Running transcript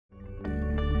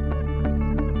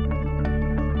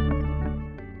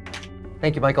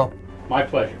Thank you, Michael. My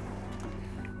pleasure.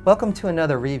 Welcome to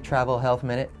another Reeve Travel Health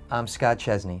Minute. I'm Scott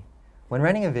Chesney. When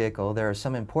renting a vehicle, there are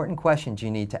some important questions you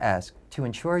need to ask to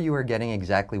ensure you are getting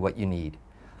exactly what you need.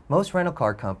 Most rental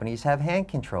car companies have hand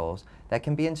controls that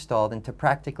can be installed into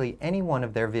practically any one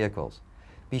of their vehicles.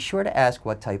 Be sure to ask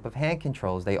what type of hand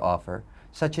controls they offer,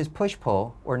 such as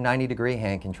push-pull or 90-degree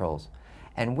hand controls,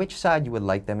 and which side you would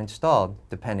like them installed,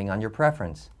 depending on your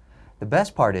preference. The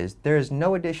best part is there is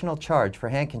no additional charge for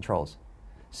hand controls.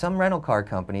 Some rental car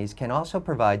companies can also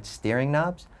provide steering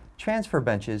knobs, transfer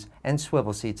benches, and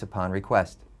swivel seats upon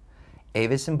request.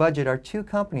 Avis and Budget are two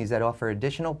companies that offer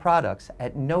additional products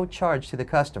at no charge to the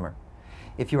customer.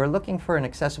 If you are looking for an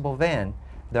accessible van,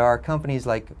 there are companies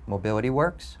like Mobility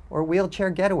Works or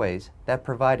Wheelchair Getaways that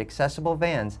provide accessible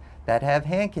vans that have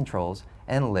hand controls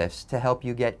and lifts to help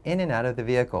you get in and out of the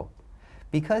vehicle.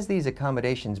 Because these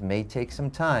accommodations may take some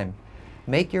time,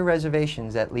 make your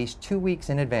reservations at least 2 weeks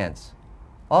in advance.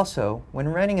 Also, when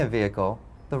renting a vehicle,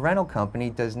 the rental company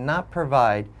does not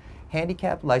provide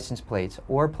handicap license plates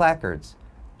or placards.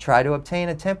 Try to obtain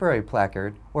a temporary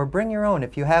placard or bring your own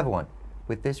if you have one.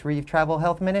 With this Reeve Travel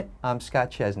Health Minute, I'm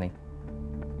Scott Chesney.